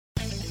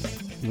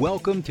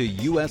Welcome to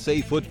USA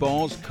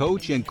Football's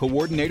Coach and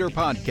Coordinator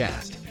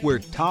Podcast, where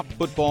top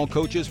football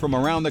coaches from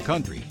around the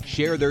country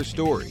share their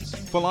stories,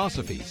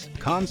 philosophies,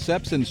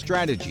 concepts, and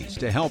strategies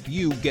to help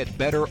you get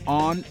better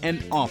on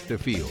and off the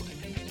field.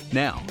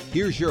 Now,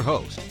 here's your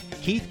host,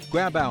 Keith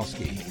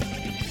Grabowski.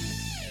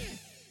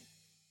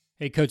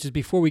 Hey, coaches,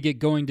 before we get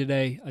going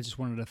today, I just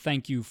wanted to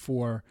thank you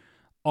for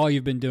all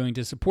you've been doing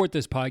to support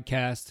this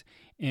podcast,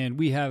 and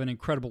we have an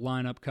incredible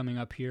lineup coming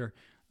up here.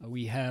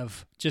 We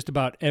have just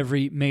about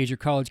every major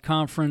college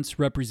conference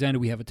represented.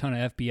 We have a ton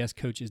of FBS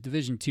coaches,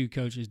 Division II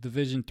coaches,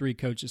 Division III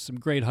coaches, some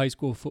great high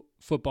school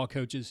football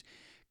coaches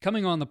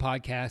coming on the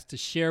podcast to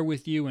share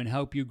with you and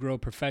help you grow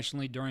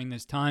professionally during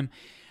this time.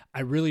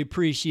 I really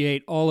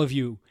appreciate all of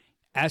you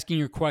asking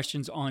your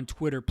questions on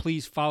Twitter.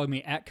 Please follow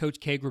me at Coach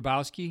K.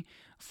 Grabowski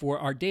for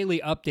our daily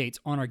updates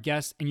on our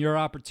guests and your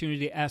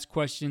opportunity to ask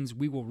questions.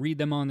 We will read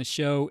them on the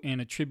show and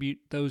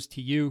attribute those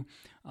to you.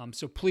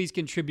 So please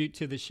contribute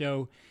to the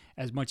show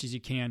as much as you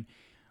can.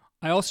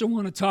 I also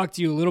want to talk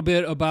to you a little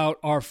bit about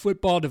our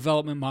football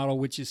development model,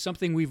 which is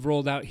something we've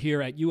rolled out here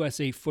at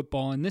USA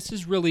Football. And this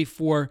is really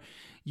for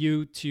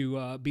you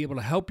to be able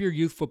to help your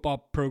youth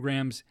football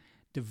programs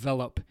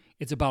develop.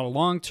 It's about a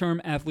long-term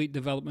athlete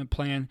development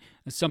plan.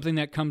 It's something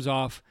that comes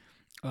off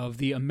of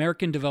the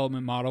American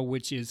Development Model,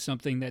 which is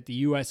something that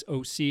the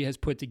USOC has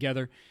put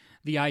together.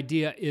 The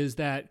idea is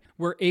that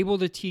we're able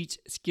to teach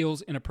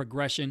skills in a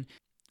progression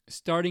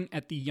starting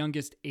at the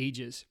youngest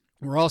ages.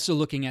 We're also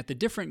looking at the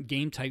different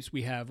game types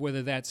we have,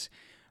 whether that's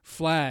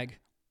flag,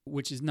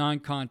 which is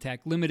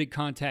non-contact, limited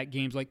contact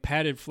games like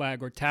padded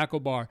flag or tackle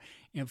bar,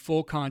 and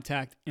full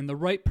contact, and the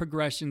right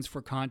progressions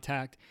for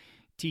contact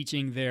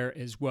teaching there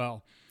as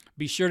well.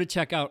 Be sure to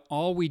check out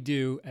all we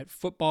do at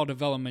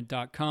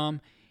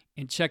footballdevelopment.com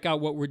and check out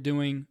what we're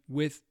doing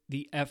with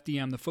the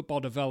FDM, the football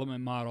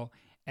development model,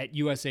 at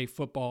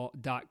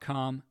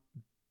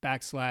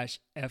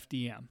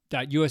usafootball.com/FDM.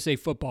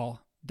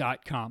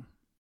 usafootball.com.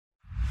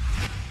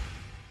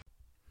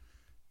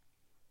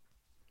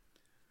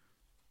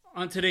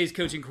 On today's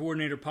Coaching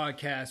Coordinator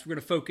podcast, we're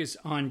going to focus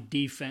on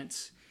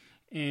defense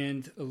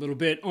and a little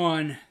bit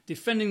on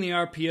defending the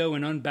RPO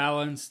and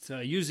unbalanced,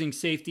 using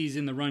safeties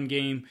in the run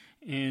game.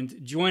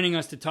 And joining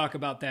us to talk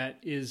about that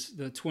is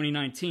the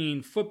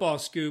 2019 Football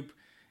Scoop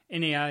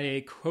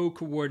NAIA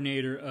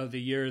Co-Coordinator of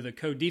the Year, the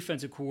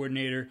Co-Defensive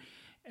Coordinator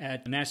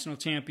at the National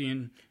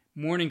Champion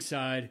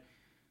Morningside,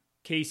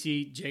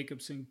 Casey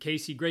Jacobson.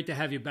 Casey, great to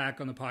have you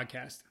back on the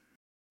podcast.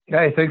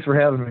 Hey, thanks for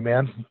having me,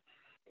 man.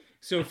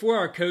 So for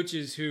our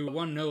coaches who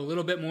want to know a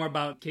little bit more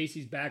about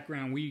Casey's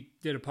background, we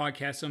did a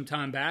podcast some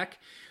time back,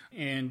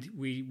 and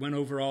we went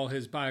over all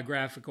his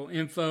biographical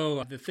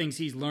info, the things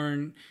he's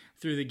learned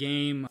through the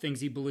game,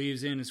 things he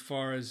believes in as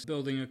far as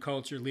building a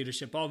culture,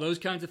 leadership, all those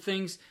kinds of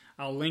things.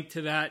 I'll link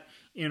to that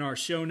in our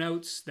show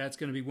notes. That's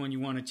going to be one you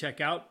want to check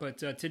out. But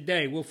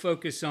today we'll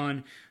focus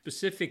on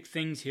specific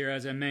things here.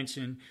 As I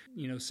mentioned,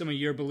 some of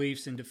your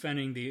beliefs in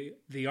defending the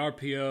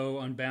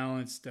RPO,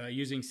 unbalanced,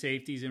 using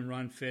safeties and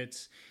run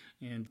fits,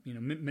 and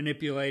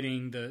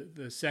manipulating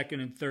the second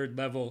and third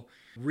level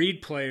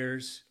read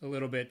players a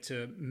little bit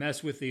to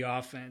mess with the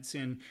offense.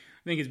 And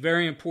I think it's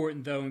very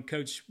important, though, and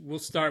Coach, we'll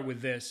start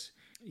with this.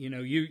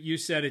 You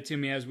said it to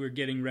me as we were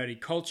getting ready.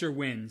 Culture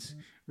wins,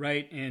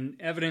 right? And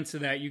evidence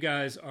of that, you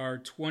guys are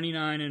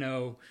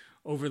 29-0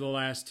 over the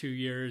last 2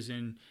 years.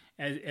 And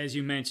as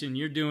you mentioned,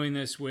 you're doing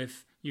this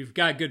with, you've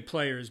got good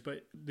players,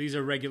 but these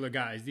are regular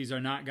guys. These are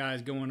not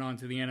guys going on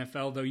to the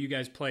NFL, though you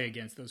guys play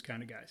against those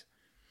kind of guys.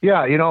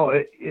 Yeah,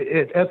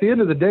 at the end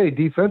of the day,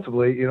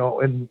 defensively,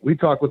 and we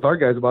talk with our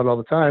guys about it all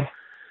the time.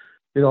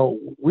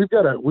 We've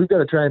got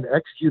to try and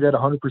execute at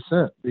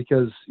 100%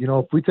 because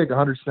if we take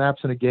 100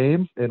 snaps in a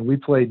game and we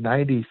play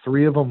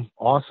 93 of them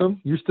awesome,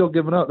 you're still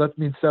giving up. That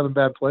means 7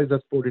 bad plays.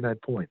 That's 49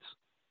 points,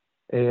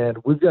 and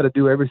we've got to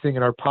do everything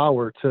in our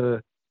power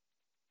to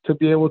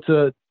be able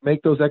to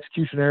make those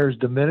execution errors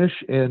diminish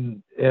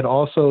and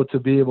also to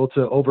be able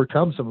to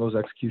overcome some of those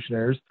execution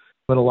errors.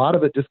 But a lot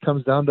of it just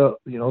comes down to,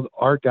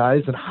 our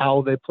guys and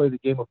how they play the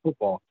game of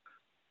football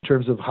in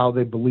terms of how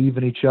they believe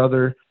in each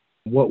other,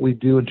 what we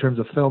do in terms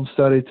of film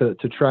study to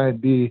try and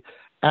be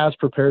as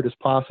prepared as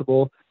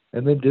possible,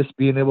 and then just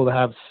being able to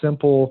have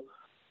simple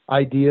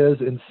ideas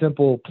and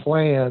simple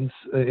plans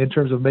in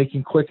terms of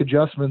making quick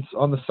adjustments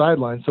on the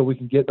sideline so we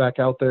can get back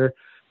out there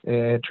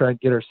and try and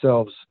get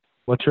ourselves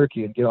a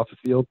turkey and get off the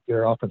field, get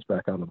our offense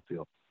back out on the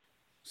field.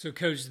 So,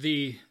 Coach,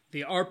 the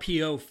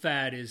RPO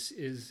fad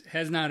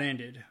has not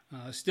ended.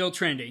 Still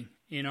trending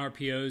in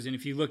RPOs. And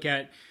if you look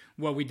at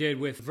what we did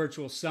with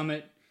Virtual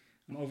Summit,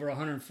 over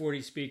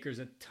 140 speakers,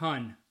 a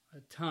ton.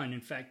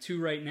 In fact,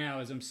 2 right now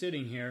as I'm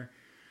sitting here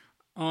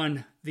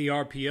on the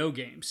RPO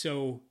game.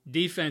 So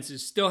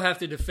defenses still have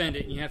to defend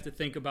it, and you have to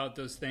think about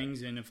those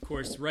things. And, of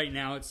course, right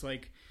now it's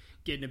like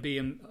getting to be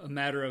a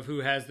matter of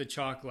who has the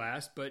chalk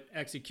last, but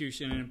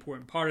execution an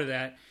important part of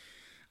that.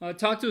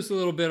 Talk to us a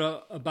little bit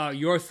about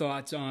your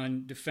thoughts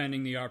on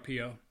defending the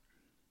RPO.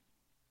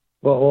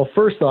 Well,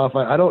 first off,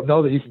 I don't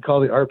know that you can call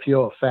the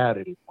RPO a fad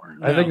anymore.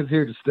 No. I think it's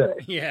here to stay.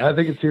 Yeah. I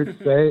think it's here to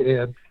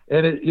stay,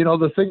 And it,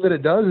 the thing that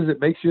it does is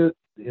it makes you,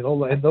 and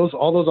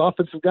all those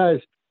offensive guys,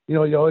 you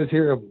always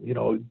hear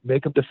them,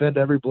 make them defend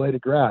every blade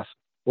of grass.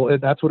 Well,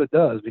 and that's what it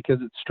does, because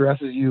it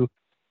stresses you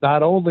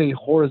not only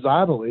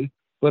horizontally,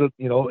 but,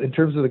 in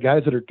terms of the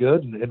guys that are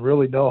good and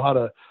really know how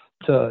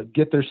to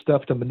get their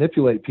stuff to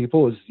manipulate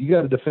people, is you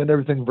got to defend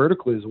everything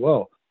vertically as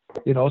well.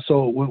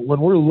 So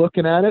when we're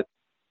looking at it,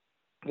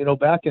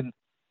 back in,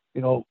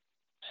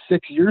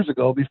 6 years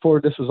ago,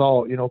 before this was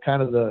all,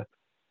 kind of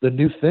the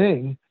new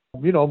thing,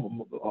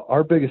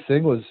 our biggest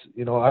thing was,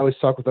 I always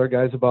talk with our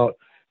guys about,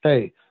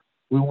 hey,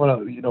 we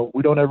want to,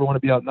 we don't ever want to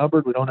be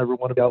outnumbered. We don't ever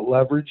want to be out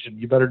leveraged, and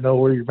you better know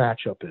where your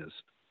matchup is.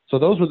 So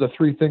those were the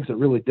three things that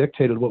really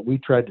dictated what we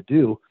tried to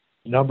do: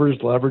 numbers,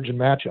 leverage, and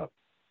matchup.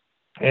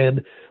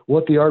 And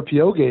what the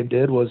RPO game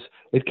did was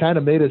it kind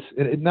of made us,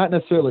 not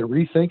necessarily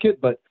rethink it,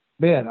 but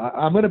man,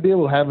 I'm going to be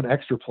able to have an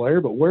extra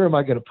player, but where am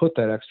I going to put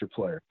that extra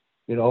player?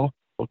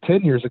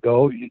 10 years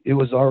ago, it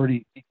was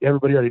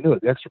everybody already knew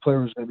it. The extra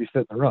player was going to be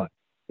fit in the run.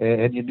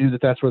 And you knew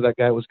that that's where that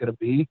guy was going to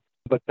be.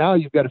 But now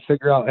you've got to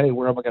figure out, hey,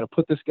 where am I going to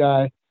put this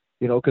guy?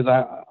 Because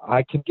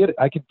I can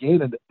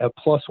gain a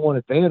 +1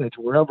 advantage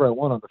wherever I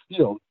want on the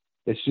field.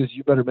 It's just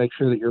you better make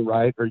sure that you're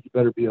right, or you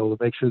better be able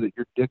to make sure that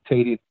you're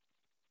dictating,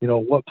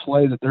 what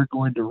play that they're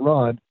going to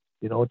run,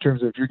 in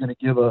terms of if you're going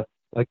to give a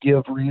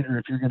give read, or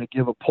if you're going to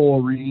give a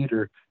pull read,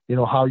 or,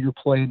 how you're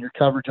playing your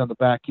coverage on the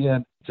back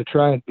end to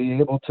try and be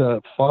able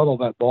to funnel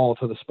that ball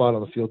to the spot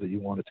on the field that you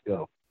want it to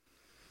go.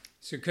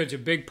 So, Coach, a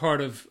big part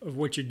of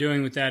what you're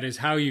doing with that is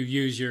how you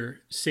use your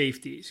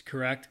safeties,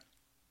 correct?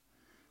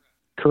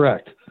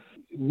 Correct.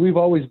 We've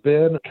always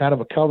been kind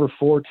of a cover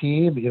 4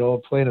 team,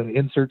 playing an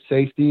insert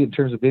safety in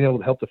terms of being able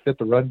to help to fit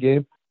the run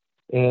game.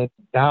 And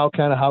now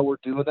kind of how we're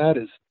doing that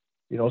is,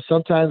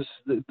 sometimes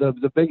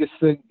the biggest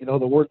thing, the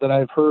word that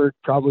I've heard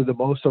probably the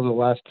most over the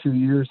last 2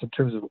 years in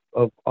terms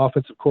of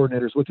offensive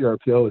coordinators with the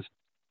RPO is,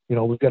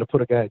 we've got to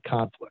put a guy in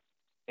conflict.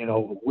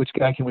 Which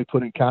guy can we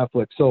put in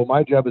conflict? So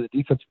my job as a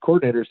defensive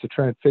coordinator is to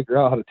try and figure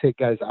out how to take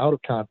guys out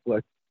of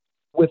conflict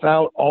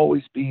without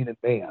always being in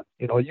man.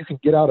 You can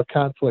get out of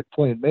conflict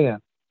playing man,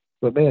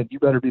 but man, you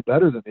better be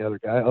better than the other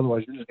guy.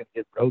 Otherwise you're just going to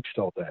get roached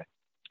all day.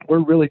 We're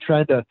really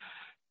trying to,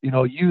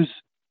 use,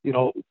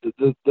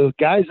 the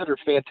guys that are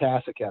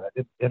fantastic at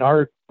it. And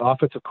our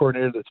offensive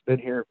coordinator that's been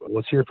here,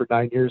 was here for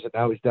 9 years, and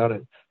now he's down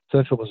in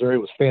Central Missouri,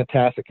 was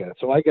fantastic at it.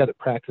 So I got to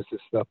practice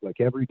this stuff like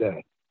every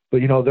day. But,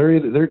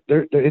 they're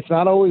it's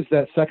not always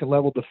that second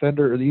level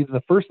defender or even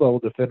the first level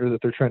defender that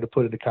they're trying to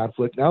put into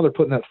conflict. Now they're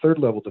putting that third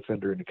level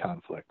defender into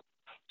conflict.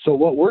 So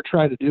what we're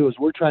trying to do is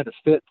we're trying to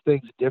fit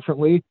things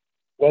differently,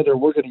 whether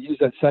we're going to use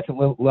that second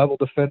level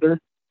defender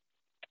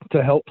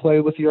to help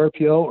play with the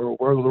RPO, or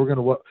we're going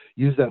to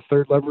use that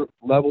third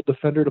level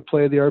defender to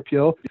play the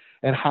RPO,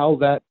 and how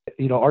that,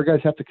 our guys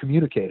have to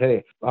communicate,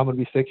 hey, I'm going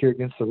to be thick here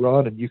against the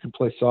run, and you can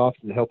play soft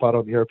and help out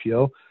on the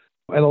RPO.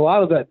 And a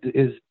lot of that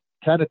is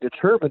kind of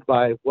determined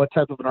by what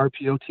type of an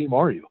RPO team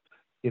are you.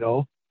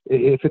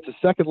 If it's a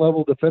second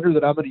level defender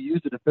that I'm going to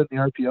use to defend the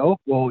RPO,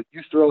 well,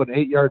 you throw an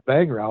 8-yard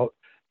bang route,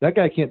 that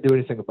guy can't do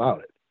anything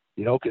about it,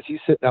 because he's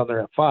sitting down there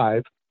at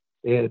 5,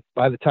 and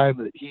by the time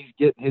that he's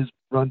getting his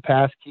run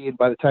pass key, and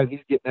by the time he's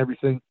getting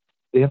everything,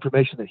 the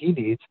information that he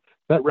needs,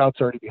 that route's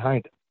already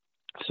behind him.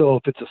 So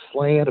if it's a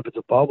slant, if it's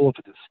a bubble, if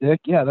it's a stick,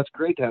 yeah, that's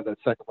great to have that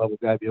second level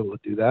guy be able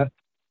to do that.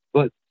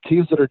 But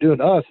teams that are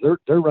doing us,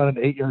 they're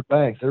running 8-yard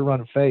bangs, they're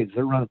running fades,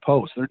 they're running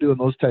posts, they're doing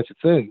those types of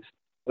things.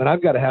 And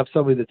I've got to have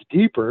somebody that's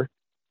deeper,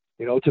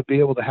 to be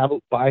able to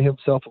buy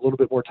himself a little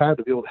bit more time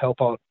to be able to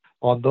help out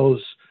on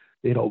those,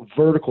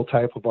 vertical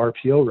type of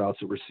RPO routes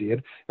that we're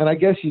seeing. And I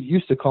guess you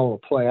used to call them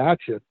a play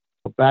action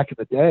back in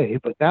the day,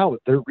 but now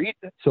they're reading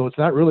it. So it's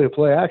not really a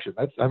play action.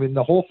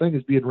 The whole thing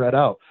is being read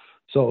out.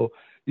 So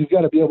you've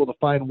got to be able to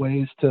find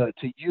ways to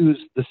use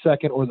the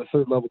second or the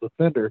third level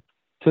defender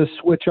to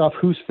switch off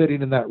who's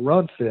fitting in that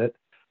run fit,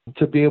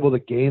 to be able to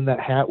gain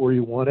that hat where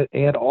you want it,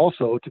 and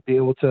also to be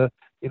able to,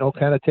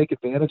 kind of take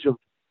advantage of,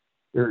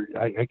 or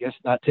I guess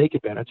not take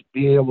advantage,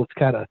 be able to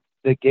kind of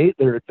negate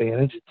their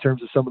advantage in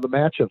terms of some of the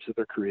matchups that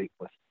they're creating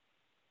with.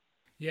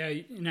 Yeah,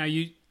 now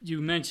you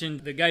mentioned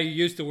the guy you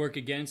used to work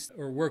against,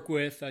 or work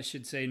with, I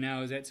should say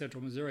now, is at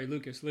Central Missouri,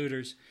 Lucas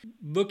Luters.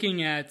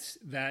 Looking at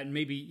that,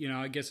 maybe,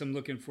 I guess I'm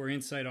looking for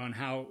insight on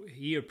how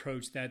he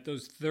approached that,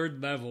 those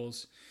third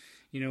levels.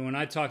 When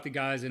I talk to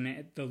guys,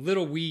 and the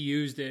little we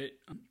used it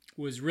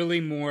was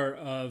really more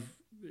of,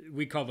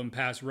 we call them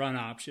pass run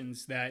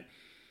options, that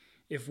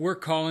if we're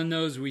calling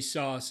those, we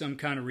saw some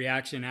kind of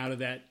reaction out of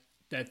that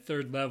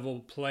third level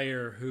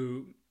player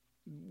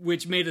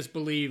which made us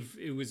believe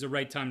it was the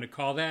right time to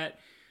call that.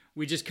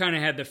 We just kind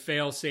of had the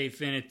fail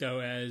safe in it, though,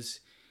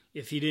 as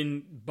if he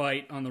didn't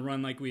bite on the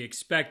run like we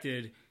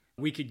expected,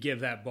 we could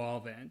give that ball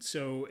then.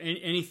 So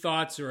any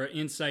thoughts or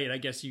insight, I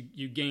guess,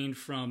 you gained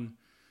from,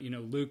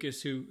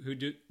 Lucas, who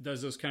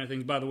does those kind of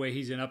things? By the way,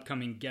 he's an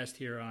upcoming guest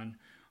here on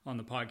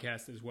the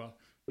podcast as well.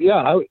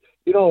 Yeah,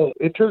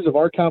 in terms of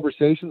our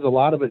conversations, a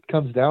lot of it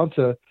comes down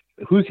to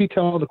who's he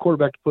telling the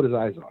quarterback to put his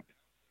eyes on,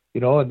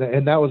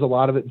 and that was a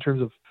lot of it in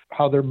terms of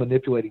how they're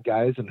manipulating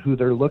guys and who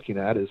they're looking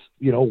at is,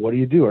 what do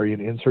you do? Are you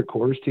an insert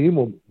quarters team?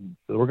 Well,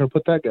 we're going to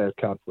put that guy in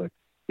conflict.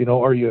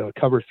 Are you a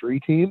cover 3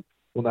 team?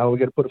 Well, now we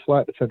got to put a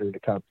flat defender into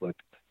conflict.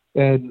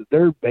 And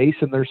they're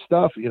basing their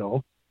stuff,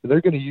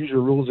 they're going to use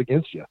your rules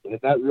against you. And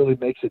that really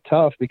makes it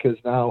tough because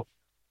now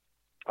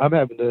I'm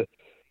having to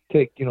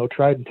take,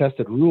 tried and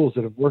tested rules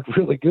that have worked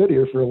really good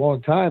here for a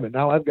long time. And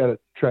now I've got to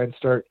try and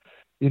start,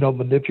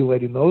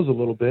 manipulating those a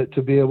little bit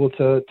to be able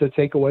to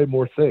take away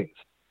more things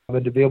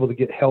and to be able to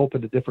get help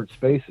into different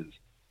spaces.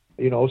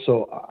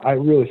 So I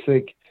really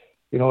think,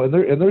 and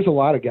there's a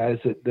lot of guys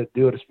that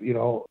do it,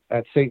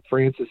 at St.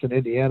 Francis in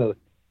Indiana.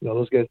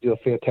 Those guys do a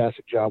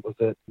fantastic job with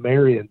it.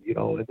 Marion, in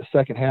the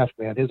second half,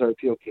 man, his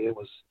RPO game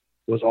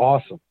was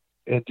awesome.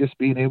 And just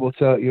being able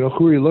to,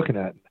 who are you looking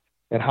at?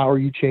 And how are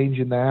you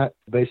changing that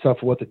based off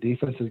of what the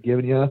defense is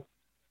giving you?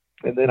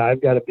 And then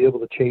I've got to be able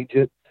to change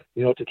it,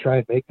 to try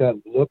and make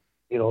that look,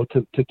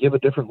 to give a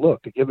different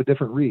look, to give a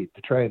different read,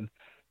 to try and,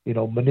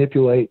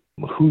 manipulate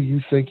who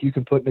you think you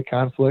can put into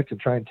conflict and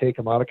try and take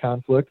them out of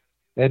conflict.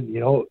 And,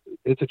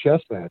 it's a chess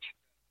match.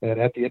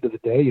 And at the end of the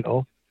day,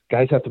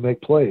 guys have to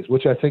make plays,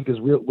 which I think is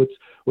real,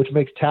 which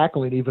makes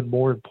tackling even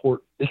more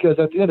important. Because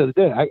at the end of the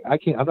day,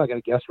 I'm not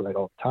going to guess right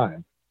all the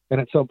time. And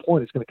at some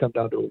point, it's going to come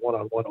down to a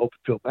one-on-one open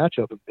field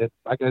matchup. And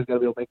my guy's got to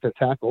be able to make that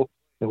tackle,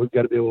 and we've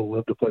got to be able to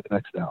live to play the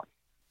next down.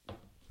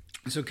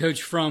 So,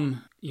 Coach,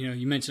 from,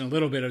 you mentioned a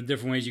little bit of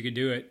different ways you could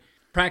do it,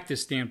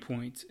 practice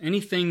standpoint,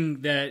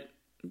 anything that,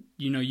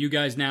 you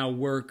guys now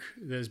work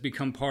that has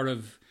become part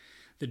of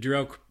the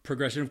drill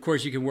progression? Of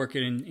course, you can work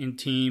it in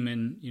team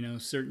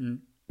and,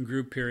 certain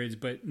group periods,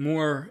 but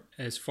more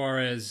as far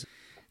as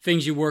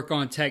things you work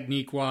on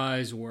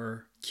technique-wise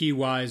or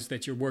key-wise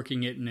that you're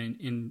working it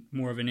in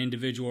more of an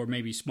individual or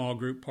maybe small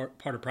group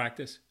part of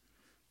practice?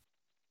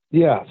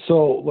 Yeah,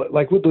 so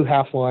like we do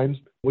half lines.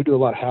 We do a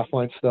lot of half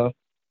line stuff.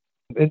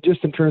 And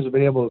just in terms of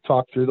being able to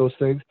talk through those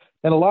things,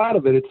 and a lot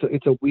of it,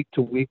 it's a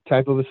week-to-week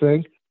type of a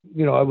thing.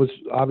 I was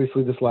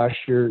obviously this last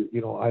year,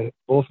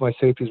 both my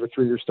safeties were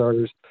 3-year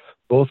starters.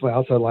 Both my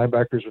outside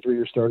linebackers were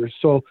 3-year starters.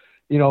 So,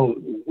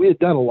 we had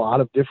done a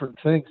lot of different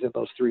things in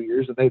those 3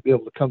 years, and they'd be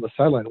able to come to the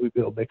sideline and we'd be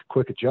able to make a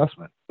quick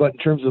adjustment. But in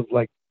terms of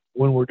like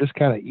when we're just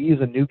kind of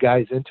easing new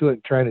guys into it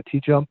and trying to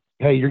teach them,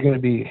 hey, you're going to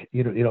be,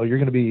 you're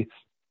going to be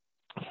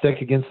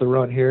thick against the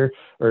run here,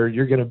 or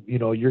you're going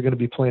to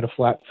be playing a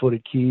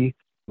flat-footed key,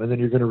 and then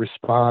you're going to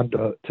respond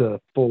to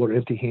full or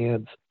empty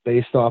hands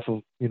based off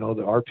of, the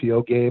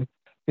RPO game.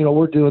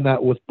 We're doing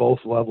that with both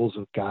levels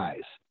of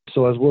guys.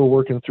 So as we're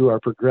working through our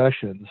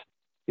progressions,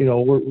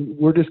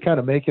 we're just kind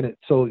of making it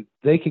so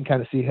they can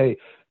kind of see, hey,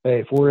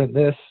 if we're in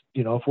this,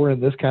 if we're in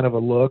this kind of a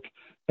look,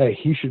 hey,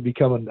 he should be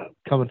coming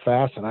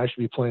fast and I should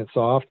be playing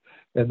soft.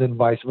 And then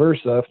vice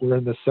versa. If we're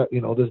in this,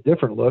 this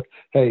different look,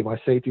 hey, my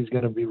safety's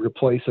going to be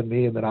replacing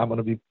me, and then I'm going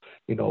to be,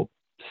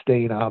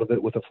 staying out of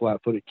it with a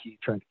flat-footed key,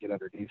 trying to get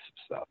underneath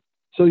some stuff.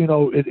 So,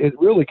 it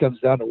really comes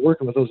down to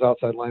working with those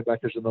outside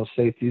linebackers and those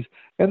safeties,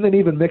 and then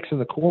even mixing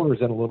the corners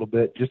in a little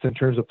bit, just in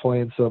terms of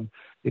playing some,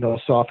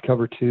 soft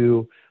cover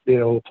 2, being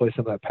able to play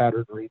some of that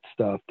pattern read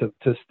stuff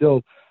to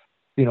still,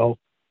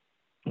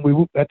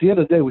 we at the end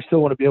of the day, we still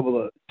want to be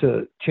able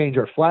to change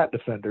our flat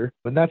defender,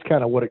 and that's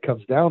kind of what it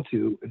comes down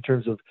to in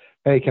terms of,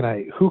 hey,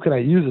 who can I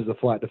use as a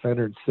flat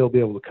defender and still be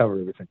able to cover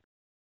everything?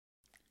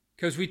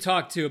 Because we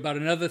talked about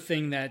another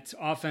thing that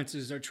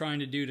offenses are trying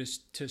to do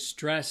to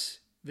stress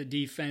the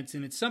defense,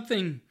 and it's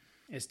something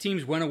as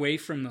teams went away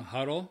from the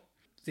huddle,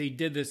 they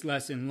did this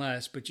less and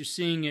less, but you're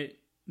seeing it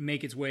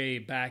make its way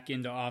back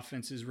into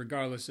offenses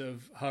regardless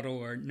of huddle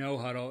or no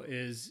huddle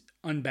is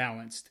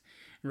unbalanced,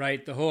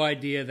 right? The whole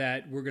idea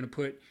that we're going to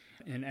put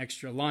an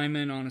extra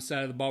lineman on a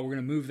side of the ball, we're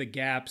going to move the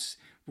gaps,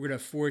 we're going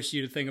to force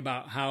you to think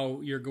about how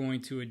you're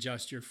going to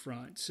adjust your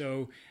front.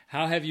 So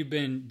how have you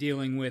been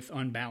dealing with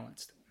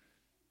unbalanced?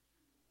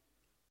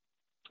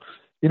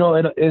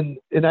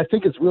 And I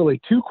think it's really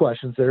two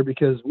questions there,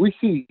 because we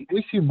see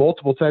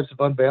multiple types of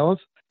unbalance,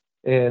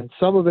 and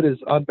some of it is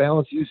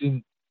unbalance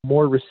using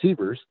more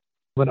receivers,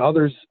 when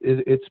others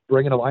it's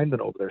bringing a lineman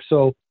over there.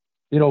 So,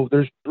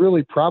 there's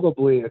really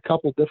probably a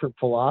couple different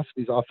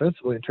philosophies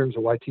offensively in terms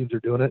of why teams are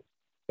doing it,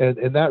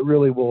 and that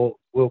really will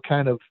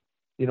kind of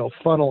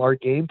funnel our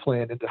game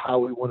plan into how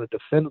we want to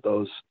defend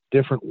those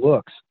different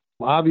looks.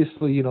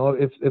 Obviously,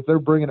 if they're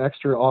bringing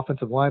extra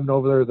offensive linemen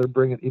over there, they're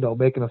bringing,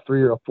 making a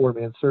 3 or a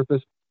 4-man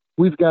surface.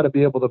 We've got to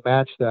be able to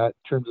match that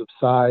in terms of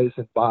size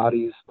and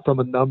bodies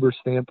from a number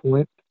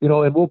standpoint,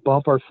 and we'll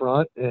bump our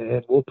front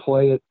and we'll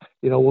play it,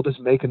 we'll just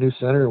make a new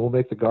center and we'll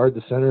make the guard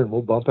the center and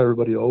we'll bump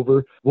everybody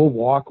over. We'll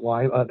walk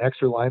an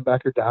extra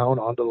linebacker down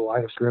onto the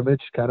line of scrimmage,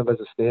 kind of as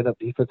a stand-up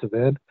defensive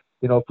end,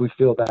 if we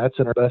feel that's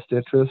in our best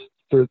interest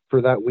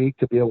for that week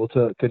to be able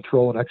to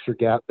control an extra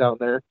gap down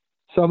there.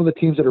 Some of the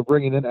teams that are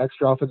bringing in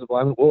extra offensive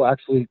linemen will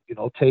actually,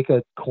 take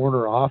a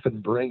corner off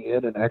and bring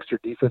in an extra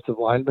defensive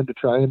lineman to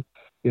try and,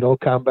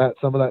 combat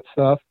some of that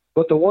stuff.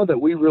 But the one that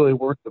we really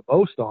work the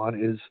most on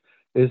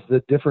is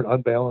the different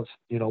unbalance,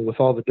 with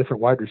all the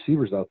different wide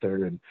receivers out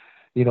there. And,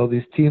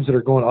 these teams that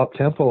are going up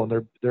tempo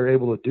and they're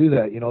able to do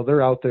that.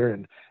 They're out there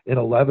in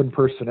 11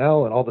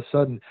 personnel, and all of a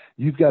sudden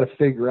you've got to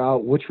figure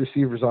out which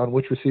receivers on,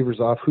 which receivers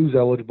off, who's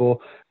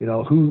eligible,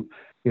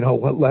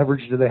 what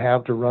leverage do they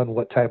have to run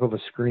what type of a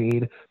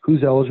screen,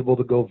 who's eligible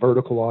to go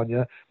vertical on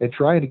you, and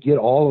trying to get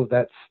all of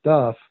that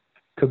stuff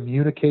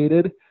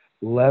communicated,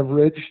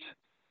 leveraged,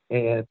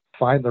 and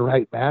find the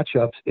right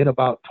matchups in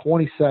about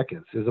 20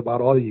 seconds is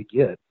about all you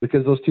get,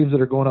 because those teams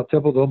that are going up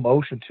tempo, they'll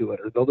motion to it,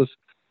 or they'll just,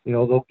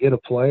 they'll get a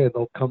play and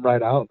they'll come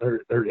right out and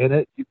they're in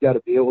it. You've got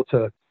to be able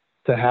to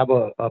have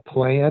a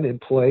plan in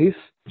place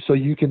so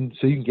you can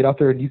get out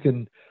there and you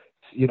can,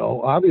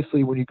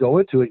 obviously when you go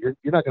into it, you're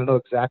not going to know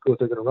exactly what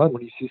they're going to run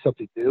when you see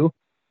something new,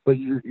 but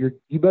you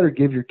better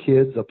give your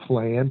kids a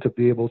plan to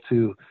be able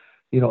to,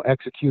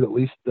 execute at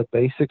least the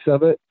basics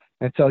of it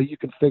until you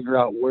can figure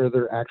out where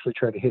they're actually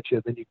trying to hit you.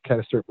 And then you can kind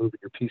of start moving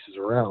your pieces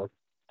around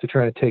to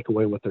try to take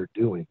away what they're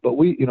doing. But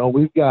we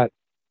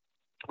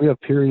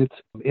have periods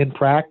in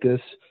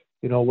practice,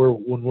 where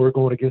when we're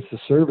going against the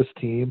service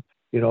team,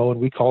 and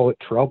we call it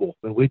trouble,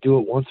 and we do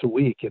it once a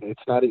week, and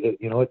it's not,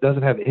 it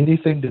doesn't have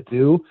anything to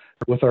do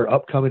with our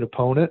upcoming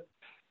opponent,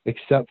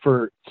 except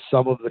for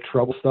some of the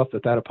trouble stuff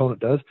that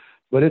opponent does.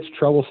 But it's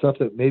trouble stuff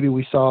that maybe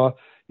we saw,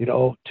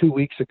 2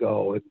 weeks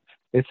ago, and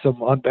it's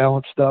some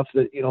unbalanced stuff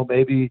that,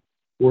 maybe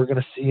we're going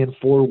to see in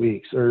 4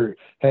 weeks, or,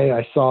 hey,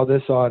 I saw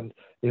this on,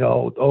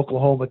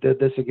 Oklahoma did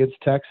this against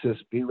Texas.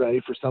 Be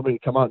ready for somebody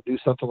to come out and do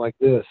something like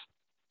this.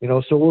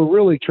 So we're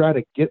really trying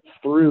to get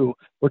through.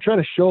 We're trying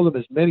to show them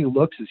as many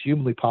looks as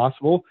humanly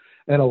possible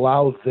and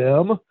allow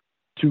them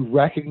to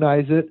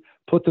recognize it,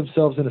 put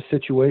themselves in a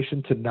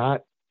situation to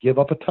not give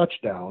up a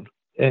touchdown,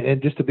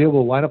 and just to be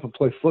able to line up and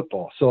play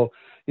football. So,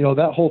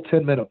 that whole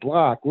 10-minute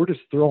block, we're just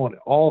throwing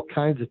all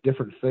kinds of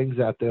different things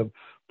at them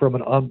from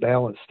an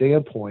unbalanced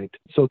standpoint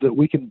so that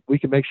we can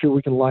make sure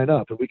we can line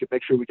up, and we can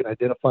make sure we can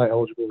identify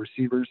eligible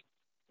receivers,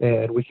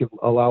 and we can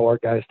allow our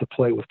guys to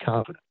play with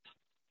confidence.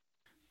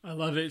 I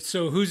love it.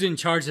 So who's in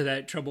charge of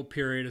that trouble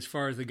period as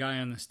far as the guy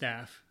on the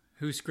staff?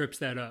 Who scripts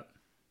that up?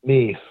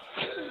 Me.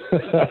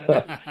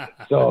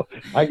 So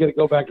I got to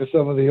go back to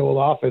some of the old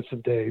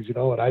offensive days, and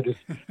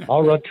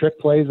I'll run trick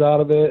plays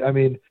out of it. I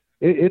mean,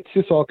 it's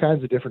just all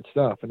kinds of different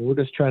stuff. And we're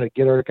just trying to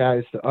get our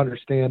guys to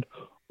understand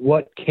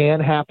what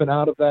can happen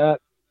out of that,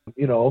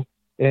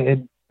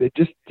 and it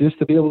just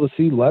to be able to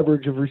see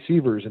leverage of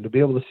receivers and to be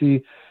able to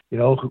see,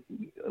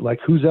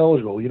 who's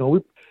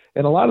eligible.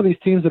 And a lot of these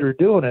teams that are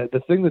doing it, the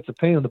thing that's a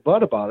pain in the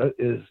butt about it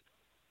is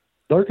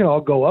they're going to all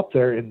go up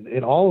there,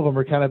 and all of them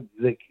are kind of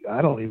like,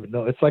 I don't even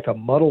know. It's like a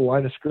muddle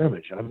line of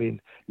scrimmage. I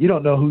mean, you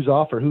don't know who's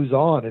off or who's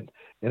on, and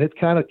it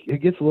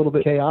gets a little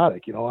bit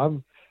chaotic.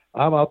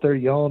 I'm out there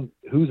yelling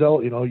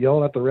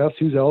yelling at the refs,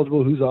 who's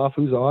eligible, who's off,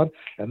 who's on,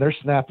 and they're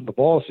snapping the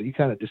ball. So you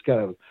kind of just got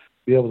to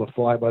be able to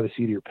fly by the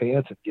seat of your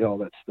pants and get all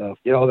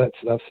that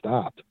stuff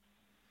stopped.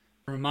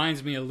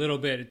 Reminds me a little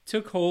bit. It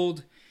took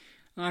hold,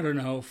 I don't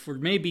know, for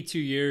maybe 2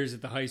 years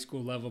at the high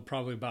school level,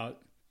 probably about,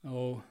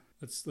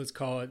 let's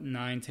call it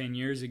 9-10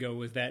 years ago,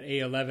 with that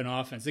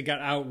A11 offense. It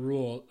got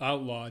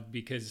outlawed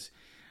because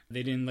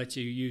they didn't let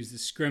you use the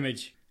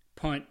scrimmage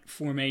punt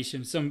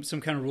formation, some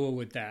kind of rule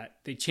with that.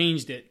 They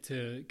changed it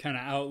to kind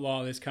of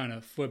outlaw this kind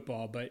of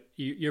football, but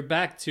you're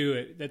back to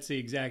it. That's the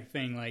exact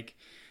thing, like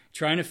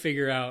trying to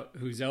figure out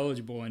who's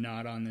eligible or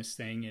not on this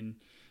thing, and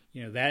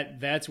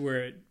that's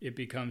where it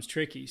becomes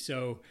tricky.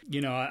 So,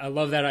 I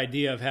love that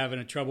idea of having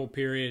a trouble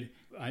period.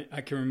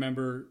 I can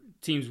remember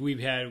teams we've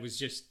had was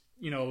just,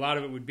 a lot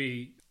of it would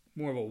be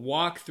more of a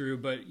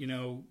walkthrough, but,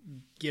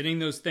 getting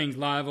those things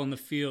live on the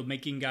field,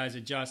 making guys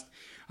adjust.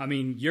 I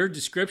mean, your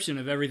description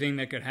of everything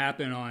that could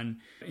happen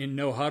in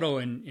no huddle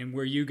and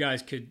where you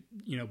guys could,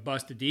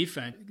 bust a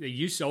defense,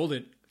 you sold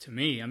it to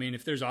me. I mean,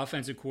 if there's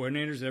offensive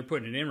coordinators, they're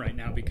putting it in right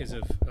now because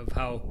of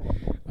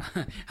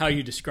how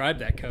you describe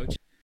that, Coach.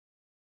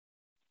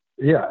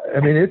 Yeah, I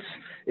mean,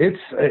 it's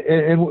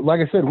and like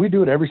I said, we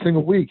do it every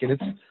single week, and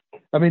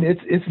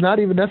it's not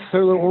even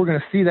necessarily what we're going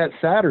to see that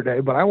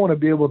Saturday, but I want to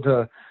be able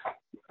to.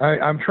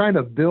 I'm trying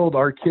to build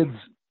our kids'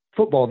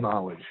 football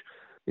knowledge,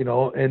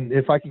 and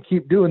if I can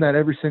keep doing that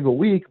every single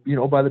week,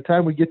 by the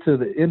time we get to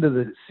the end of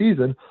the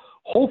season,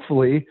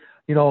 hopefully,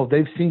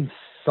 they've seen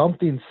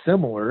something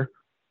similar,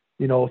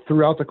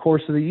 throughout the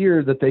course of the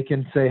year that they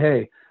can say,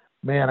 hey,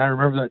 man, I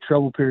remember that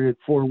trouble period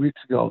 4 weeks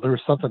ago. There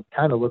was something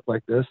kind of looked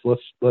like this.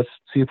 Let's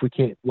see if we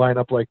can't line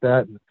up like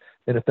that,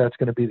 and if that's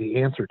going to be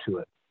the answer to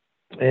it.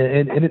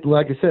 And it,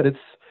 like I said, it's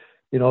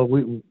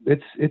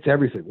it's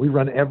everything. We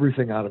run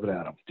everything out of it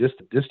at them, just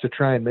to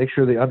try and make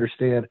sure they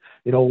understand.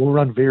 We'll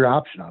run veer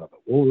option out of it.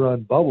 We'll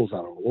run bubbles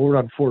out of it. We'll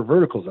run 4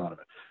 verticals out of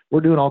it.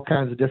 We're doing all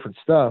kinds of different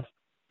stuff,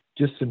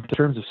 just in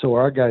terms of so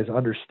our guys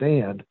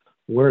understand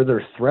where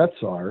their threats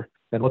are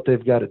and what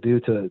they've got to do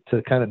to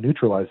kind of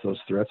neutralize those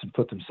threats and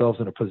put themselves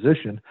in a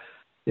position,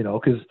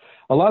 because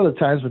a lot of the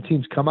times when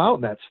teams come out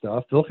in that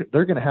stuff,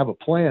 they're going to have a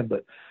plan,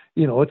 but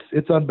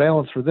it's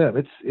unbalanced for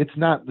them. It's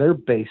not their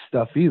base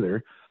stuff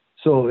either.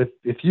 So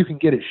if you can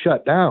get it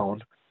shut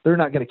down, they're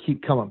not going to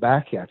keep coming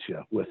back at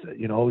you with it.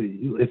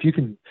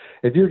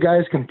 If your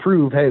guys can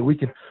prove, hey, we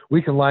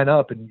can line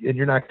up and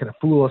you're not going to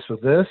fool us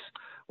with this,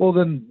 well,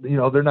 then,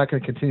 they're not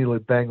going to continually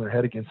bang their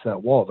head against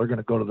that wall. They're going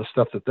to go to the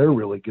stuff that they're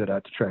really good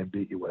at to try and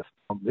beat you with.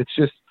 It's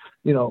just,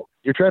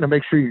 you're trying to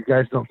make sure your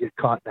guys don't get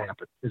caught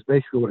napping is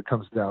basically what it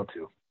comes down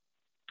to.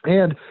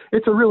 And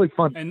it's a really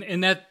fun.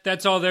 And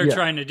that's all they're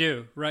trying to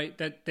do, right?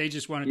 That they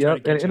just want to try to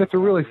get and it's a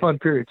really fun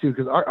period too,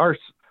 because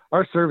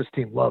our service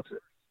team loves it,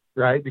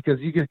 right?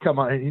 Because you can come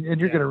on and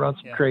you're going to run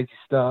some crazy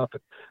stuff,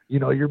 and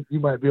you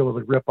might be able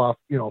to rip off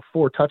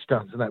 4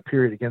 touchdowns in that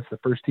period against the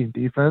first team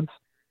defense.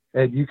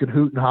 And you can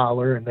hoot and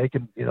holler, and they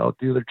can,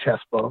 do their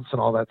chest bumps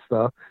and all that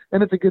stuff,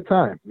 and it's a good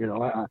time.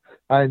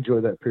 I enjoy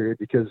that period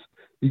because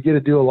you get to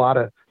do a lot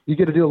of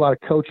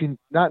coaching,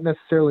 not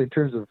necessarily in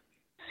terms of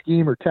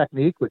scheme or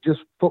technique, but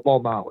just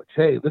football knowledge.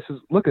 Hey,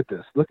 look at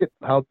this. Look at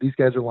how these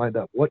guys are lined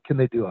up. What can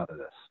they do out of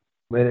this?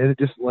 And it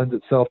just lends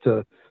itself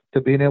to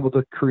being able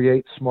to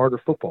create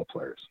smarter football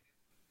players.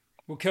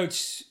 Well, Coach,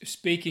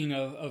 speaking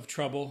of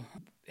trouble,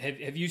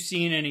 have you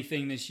seen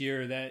anything this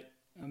year that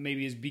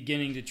maybe is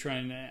beginning to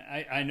trend?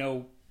 I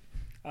know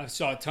I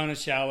saw a ton of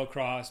shallow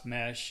cross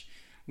mesh.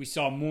 We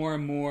saw more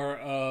and more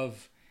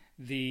of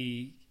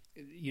the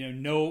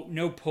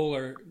no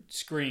puller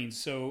screens.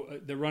 So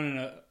they're running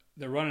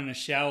a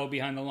shallow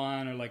behind the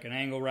line or like an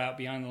angle route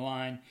behind the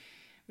line.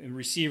 And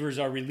receivers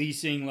are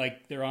releasing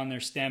like they're on their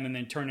stem and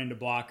then turn into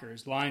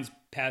blockers. Lines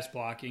pass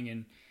blocking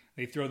and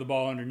they throw the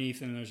ball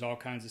underneath and there's all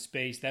kinds of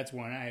space. That's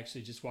one. I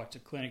actually just watched a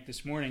clinic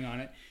this morning on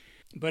it.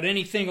 But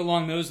anything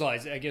along those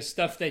lines, I guess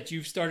stuff that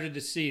you've started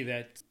to see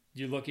that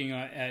you're looking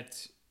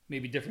at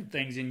maybe different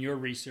things in your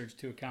research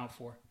to account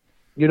for?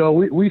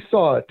 We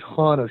saw a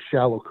ton of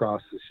shallow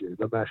cross this year,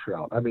 the mesh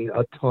route. I mean,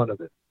 a ton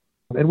of it.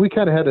 And we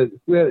kind of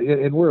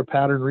and we're a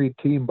pattern read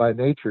team by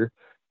nature,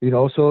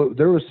 so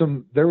there was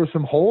some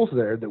holes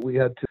there that we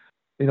had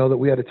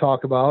to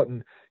talk about.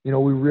 And,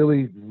 we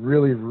really,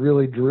 really,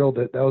 really drilled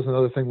it. That was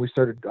another thing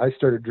I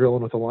started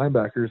drilling with the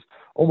linebackers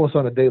almost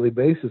on a daily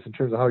basis in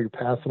terms of how you're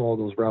passing all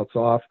those routes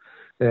off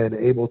and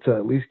able to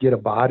at least get a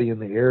body in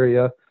the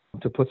area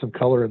to put some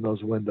color in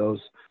those windows.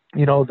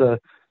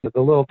 The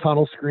little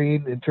tunnel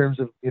screen in terms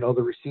of, the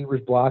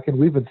receivers blocking,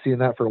 we've been seeing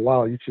that for a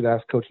while. You should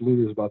ask Coach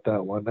Luters about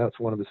that one. That's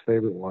one of his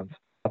favorite ones.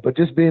 But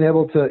just being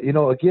able to,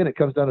 again, it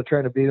comes down to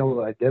trying to be able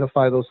to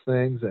identify those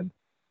things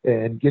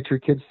and get your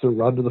kids to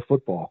run to the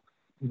football.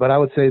 But I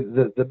would say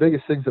the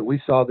biggest things that we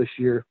saw this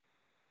year,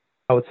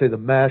 I would say the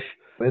mesh,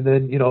 and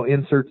then,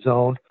 insert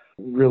zone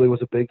really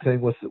was a big thing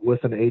with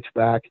an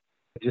H-back,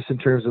 just in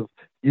terms of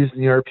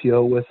using the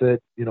RPO with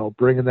it,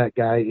 bringing that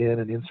guy in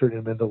and inserting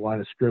him into the line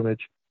of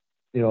scrimmage,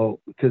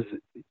 because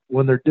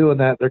when they're doing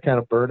that, they're kind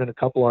of burning a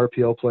couple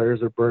RPO players,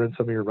 they're burning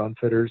some of your run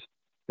fitters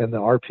and the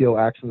RPO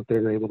action that they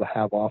were able to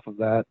have off of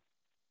that.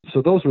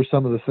 So those were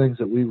some of the things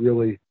that we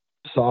really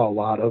saw a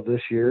lot of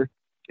this year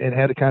and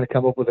had to kind of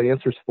come up with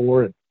answers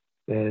for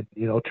and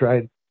try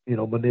and,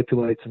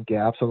 manipulate some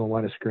gaps on the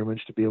line of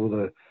scrimmage to be able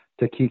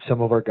to keep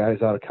some of our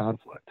guys out of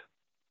conflict.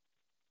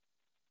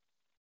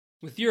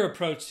 With your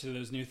approach to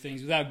those new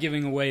things, without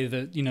giving away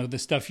the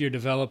stuff you're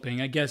developing,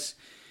 I guess,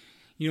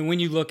 when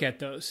you look at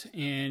those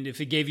and if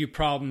it gave you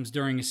problems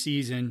during a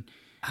season,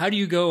 how do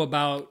you go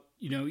about,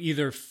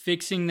 either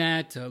fixing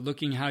that,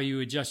 looking how you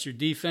adjust your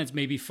defense,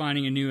 maybe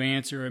finding a new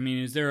answer? I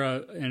mean, is there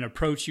an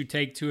approach you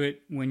take to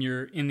it when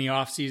you're in the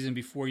off season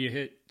before you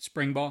hit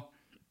spring ball?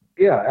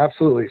 Yeah,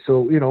 absolutely.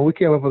 So, we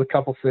came up with a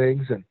couple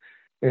things and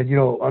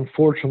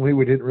unfortunately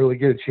we didn't really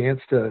get a chance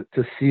to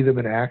see them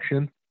in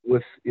action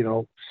with,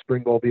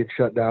 spring ball being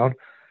shut down.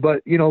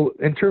 But,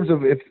 in terms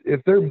of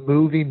if they're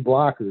moving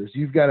blockers,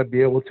 you've got to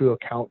be able to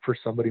account for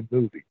somebody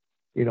moving,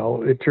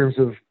 in terms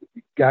of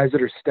guys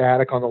that are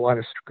static on the line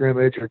of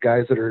scrimmage or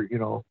guys that are,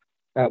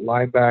 at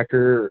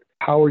linebacker.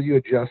 How are you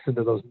adjusting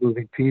to those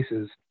moving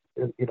pieces?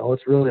 And,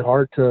 it's really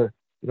hard to,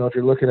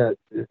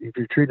 if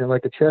you're treating it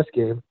like a chess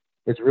game,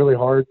 it's really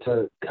hard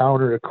to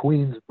counter a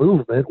queen's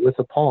movement with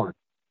a pawn.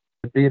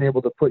 Being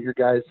able to put your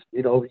guys,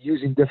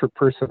 using different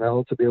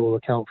personnel to be able to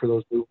account for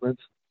those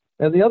movements.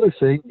 And the other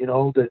thing,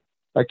 that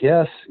I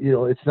guess,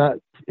 it's not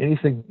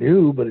anything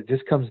new, but it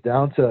just comes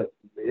down to,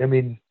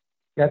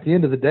 at the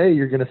end of the day,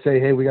 you're going to say,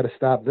 hey, we got to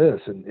stop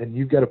this. And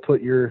you've got to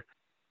put your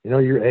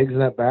eggs in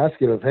that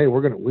basket of, hey,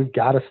 we've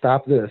got to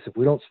stop this. If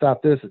we don't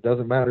stop this, it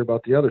doesn't matter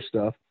about the other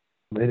stuff.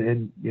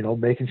 And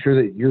making sure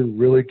that you're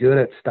really good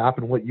at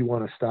stopping what you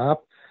want to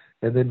stop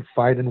and then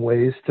finding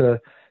ways to,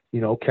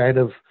 you're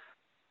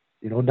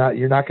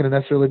not going to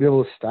necessarily be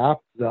able to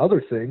stop the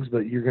other things,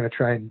 but you're going to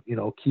try and,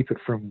 keep it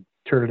from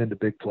turning into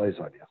big plays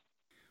on you.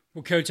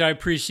 Well, Coach, I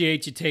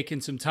appreciate you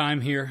taking some time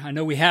here. I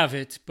know we have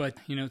it, but,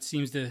 it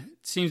seems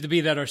to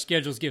be that our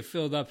schedules get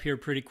filled up here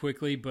pretty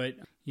quickly. But,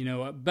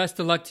 best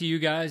of luck to you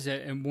guys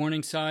at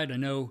Morningside. I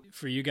know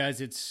for you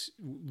guys, it's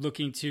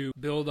looking to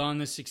build on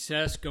the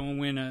success, go and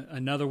win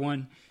another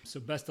one. So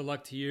best of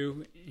luck to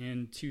you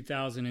in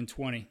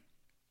 2020.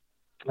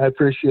 I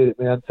appreciate it,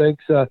 man.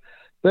 Thanks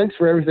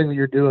for everything that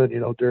you're doing,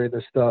 during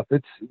this stuff.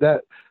 It's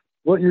that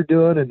what you're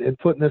doing and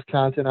putting this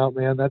content out,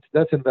 man, that's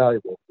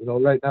invaluable.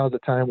 Right now is a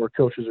time where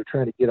coaches are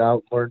trying to get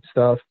out and learn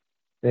stuff,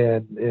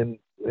 and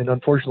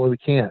unfortunately we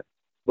can't.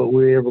 But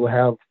we're able to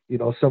have,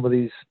 some of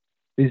these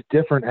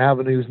different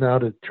avenues now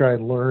to try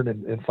and learn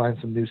and find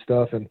some new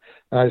stuff. And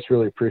I just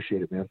really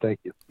appreciate it, man. Thank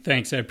you.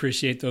 Thanks. I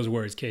appreciate those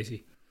words,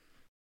 Casey.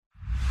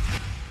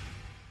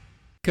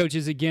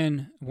 Coaches,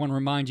 again, I want to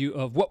remind you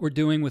of what we're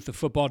doing with the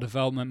football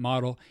development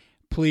model.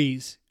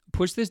 Please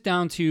push this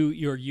down to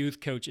your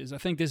youth coaches. I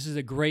think this is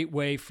a great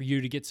way for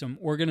you to get some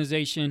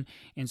organization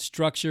and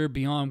structure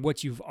beyond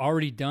what you've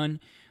already done.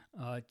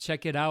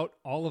 Check it out,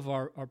 all of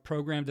our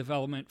program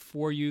development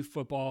for youth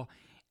football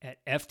at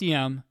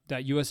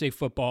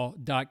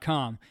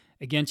fdm.usafootball.com.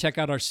 Again, check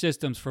out our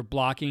systems for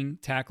blocking,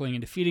 tackling, and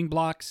defeating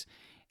blocks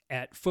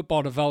at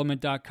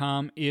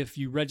footballdevelopment.com. If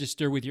you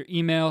register with your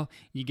email,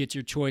 you get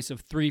your choice of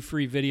 3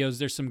 free videos.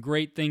 There's some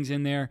great things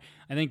in there.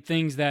 I think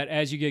things that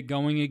as you get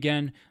going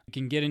again, you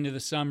can get into the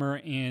summer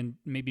and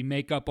maybe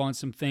make up on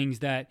some things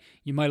that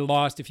you might have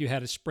lost if you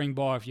had a spring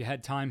ball, if you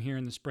had time here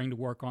in the spring to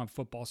work on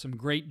football. Some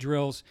great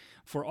drills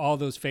for all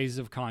those phases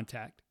of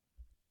contact.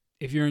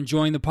 If you're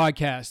enjoying the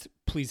podcast,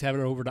 please head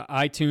over to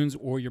iTunes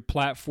or your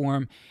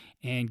platform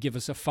and give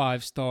us a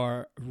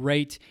 5-star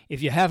rate.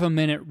 If you have a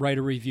minute, write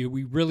a review.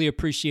 We really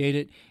appreciate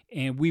it,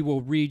 and we will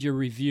read your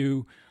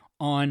review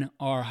on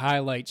our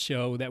highlight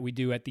show that we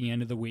do at the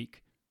end of the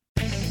week.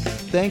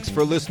 Thanks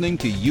for listening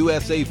to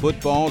USA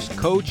Football's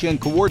Coach and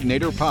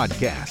Coordinator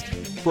Podcast.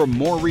 For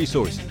more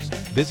resources,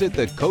 visit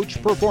the Coach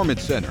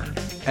Performance Center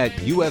at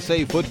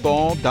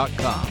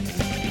usafootball.com.